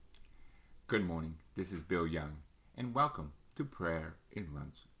Good morning. This is Bill Young, and welcome to Prayer in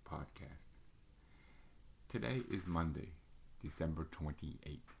Lunch podcast. Today is Monday, December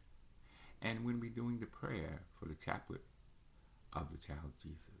 28th, and we'll be doing the prayer for the chaplet of the child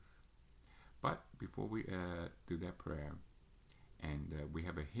Jesus. But before we do that prayer, and we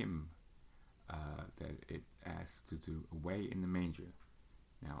have a hymn that it asks to do Away in the Manger.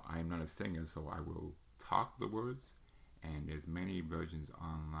 Now, I'm not a singer, so I will talk the words, and there's many versions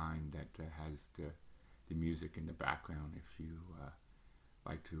online that has the music in the background if you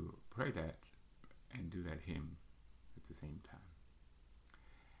like to pray that and do that hymn at the same time.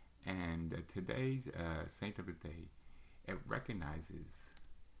 And today's saint of the day, it recognizes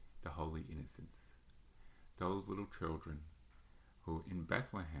the holy innocents, those little children who in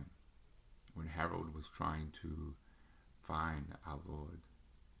Bethlehem, when Herod was trying to find our Lord,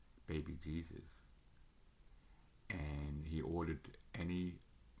 baby Jesus, and he ordered any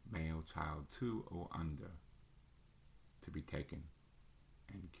male child 2 or under to be taken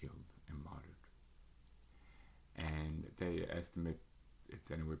and killed and martyred. And they estimate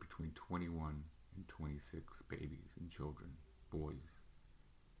it's anywhere between 21 and 26 babies and children, boys,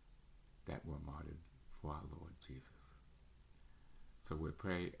 that were martyred for our Lord Jesus. So we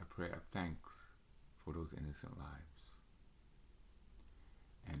pray a prayer of thanks for those innocent lives.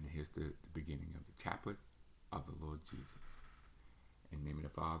 And here's the beginning of the chaplet of the Lord Jesus. In the name of the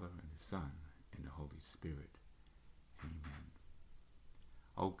Father, and the Son, and the Holy Spirit. Amen.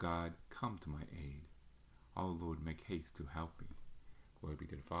 O God, come to my aid. O Lord, make haste to help me. Glory be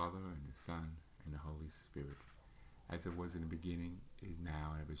to the Father, and the Son, and the Holy Spirit, as it was in the beginning, is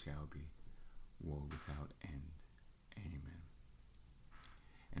now, and ever shall be, world without end. Amen.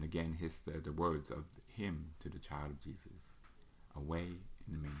 And again, here's the words of the hymn to the child of Jesus. Away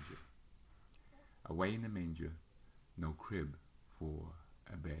in the manger. Away in the manger, no crib for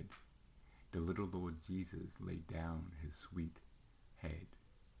a bed. The little Lord Jesus laid down his sweet head.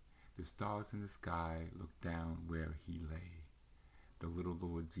 The stars in the sky looked down where he lay. The little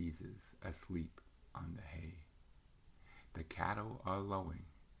Lord Jesus asleep on the hay. The cattle are lowing,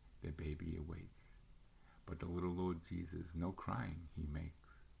 the baby awaits. But the little Lord Jesus no crying he makes.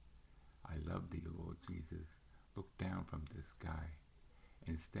 I love thee, Lord Jesus, look down from the sky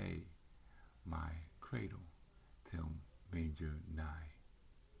and stay my cradle till manger nigh.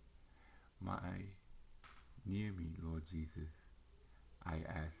 Near me, Lord Jesus, I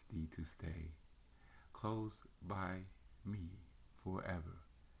ask thee to stay close by me forever,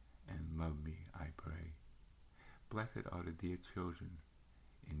 and love me, I pray. Blessed are the dear children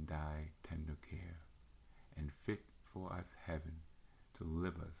in thy tender care, and fit for us heaven to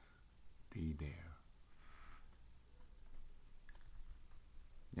live us thee there.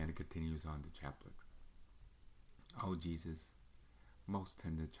 Then it continues on the chaplet. O Jesus, most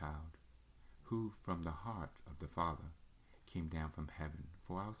tender child, who from the heart of the Father came down from heaven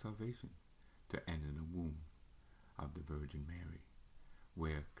for our salvation to enter the womb of the Virgin Mary,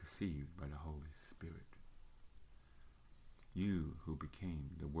 where conceived by the Holy Spirit. You who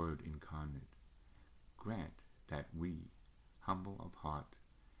became the Word incarnate, grant that we, humble of heart,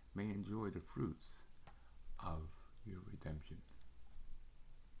 may enjoy the fruits of your redemption.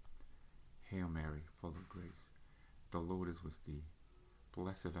 Hail Mary, full of grace, the Lord is with thee.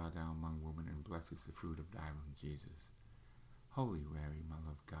 Blessed art thou among women, and blessed is the fruit of thy womb, Jesus. Holy Mary,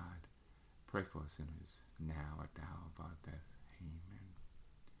 Mother of God, pray for us sinners, now at the hour of our death. Amen.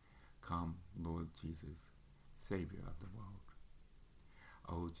 Come, Lord Jesus, Savior of the world.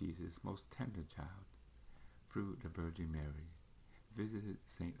 O Jesus, most tender child, through the Virgin Mary, visited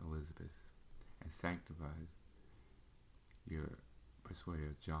Saint Elizabeth and sanctified your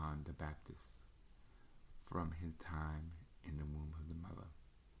persuader John the Baptist from his time in the womb of the mother.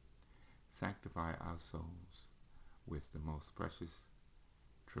 Sanctify our souls with the most precious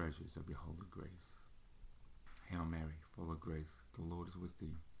treasures of your holy grace. Hail Mary, full of grace, the Lord is with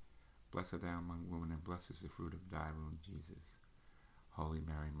thee. Blessed thou among women, and blessed is the fruit of thy womb, Jesus. Holy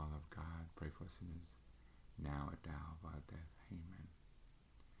Mary, Mother of God, pray for us sinners, now at the hour of our death. Amen.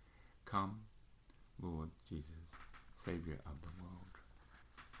 Come, Lord Jesus, Savior of the world.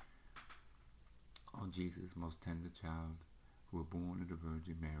 O Jesus, most tender child, who were born of the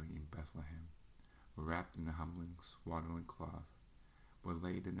Virgin Mary in Bethlehem, were wrapped in the humbling swaddling cloth, were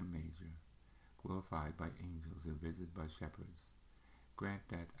laid in a manger, glorified by angels and visited by shepherds, grant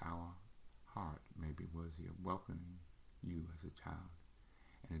that our heart may be worthy of welcoming you as a child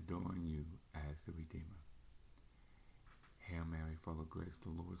and adoring you as the Redeemer. Hail Mary, full of grace,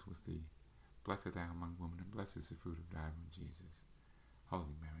 the Lord is with thee. Blessed thou among women, and blessed is the fruit of thy womb, Jesus.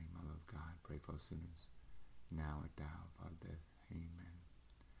 Holy Mary, Mother of God, pray for us sinners, now at the hour of our death. Amen.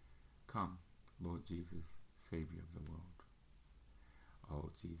 Come, Lord Jesus, Savior of the world. O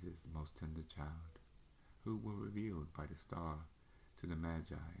Jesus, most tender child, who were revealed by the star to the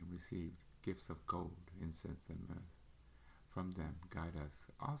Magi and received gifts of gold, incense, and myrrh. From them guide us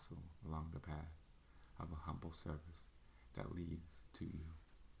also along the path of a humble service that leads to you.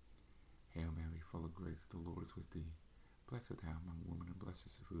 Hail Mary, full of grace, the Lord is with thee. Blessed thou among women, and blessed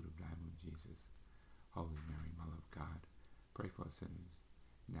is the fruit of thy womb, Jesus. Holy Mary, Mother of God, pray for us sinners,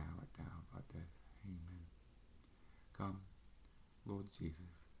 now at the hour of our death. Amen. Come, Lord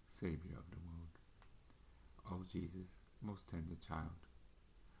Jesus, Savior of the world. O Jesus, most tender child,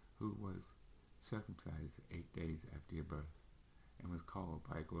 who was circumcised 8 days after your birth, and was called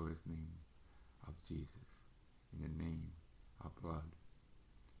by a glorious name of Jesus, in the name of blood,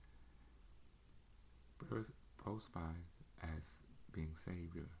 prophesied as being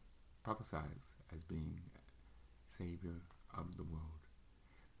Savior of the world.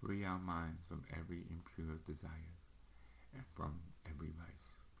 Free our minds from every impure desire and from every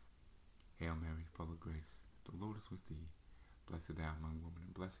vice. Hail Mary, full of grace, the Lord is with thee. Blessed thou among women,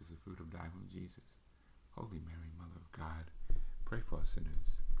 and blessed is the fruit of thy womb, Jesus. Holy Mary, Mother of God, pray for us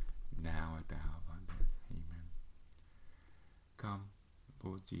sinners, now at the hour of our death. Amen. Come,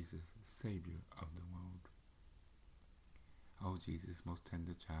 Lord Jesus, Savior of the world. O Jesus, most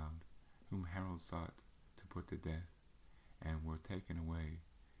tender child, whom heralds sought to put to death, and were taken away,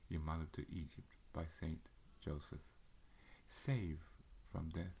 your mother, to Egypt by Saint Joseph. Saved from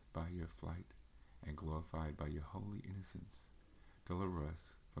death by your flight, and glorified by your holy innocence, deliver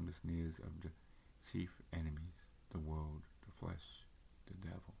us from the snares of the chief enemies, the world, the flesh, the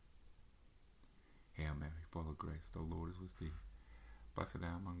devil. Hail Mary, full of grace, the Lord is with thee. Blessed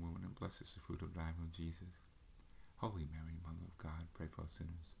thou among women, and blessed is the fruit of thy womb, Jesus. Holy Mary, Mother of God, pray for us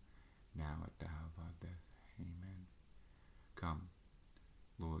sinners, now at the hour of our death. Amen. Come,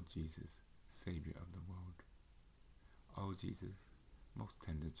 Lord Jesus, Savior of the world. O Jesus, most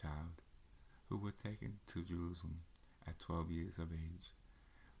tender child, who were taken to Jerusalem at 12 years of age,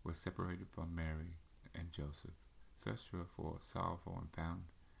 were separated from Mary and Joseph, searched for sorrowful, and found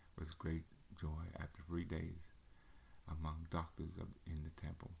with great joy after 3 days among doctors in the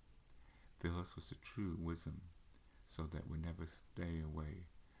temple. Fill us with the true wisdom, so that we never stay away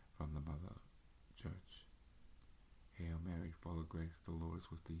from the Mother Church. Hail Mary, full of grace, the Lord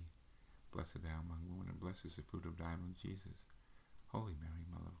is with thee. Blessed thou among women, and blessed is the fruit of thy womb, Jesus. Holy Mary,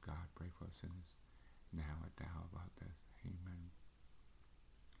 Mother of God, pray for us sinners, now at the hour of our death. Amen.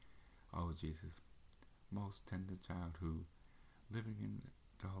 O Jesus, most tender child, who, living in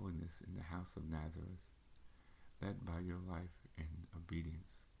the holiness in the house of Nazareth, led by your life in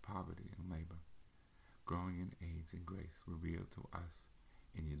obedience, poverty, and labor, growing in age and grace, revealed to us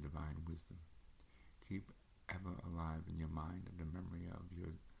in your divine wisdom. Keep ever alive in your mind the memory of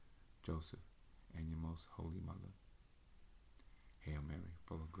your Joseph and your most holy mother. Hail Mary,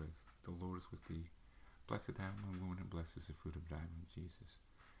 full of grace, the Lord is with thee. Blessed thou among women, and blessed is the fruit of thy womb, Jesus.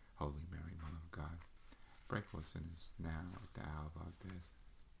 Holy Mary, Mother of God, pray for us sinners, now at the hour of our death.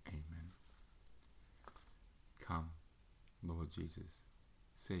 Amen. Come, Lord Jesus,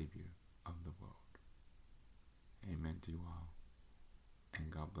 Savior of the world. Amen to you all,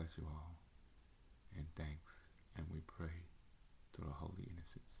 and God bless you all, and thanks, and we pray to the Holy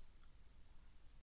Innocents.